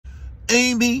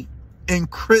Amy and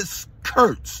Chris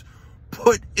Kurtz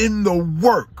put in the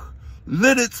work.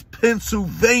 Lidditz,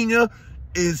 Pennsylvania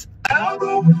is out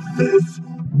of this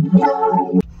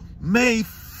world. May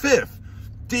 5th,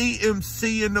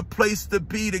 DMC in the place to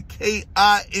be, the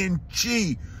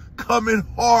KING, coming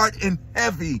hard and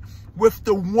heavy with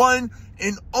the one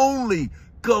and only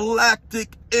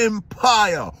Galactic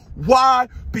Empire. Why?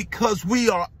 Because we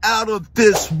are out of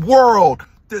this world.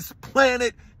 This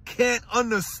planet can't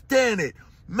understand it.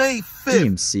 May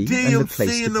 5th,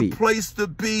 DMC in the place to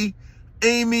be.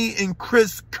 Amy and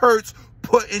Chris Kurtz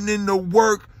putting in the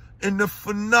work in the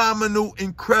phenomenal,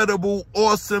 incredible,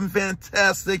 awesome,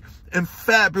 fantastic, and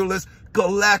fabulous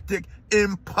Galactic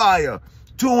Empire.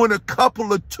 Doing a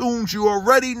couple of tunes you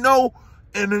already know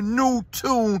and a new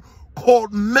tune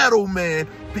called Metal Man,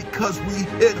 because we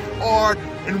hit hard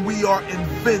and we are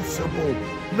invincible.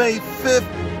 May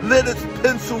 5th, Lidditz,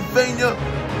 Pennsylvania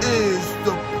is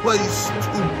the place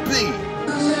to be.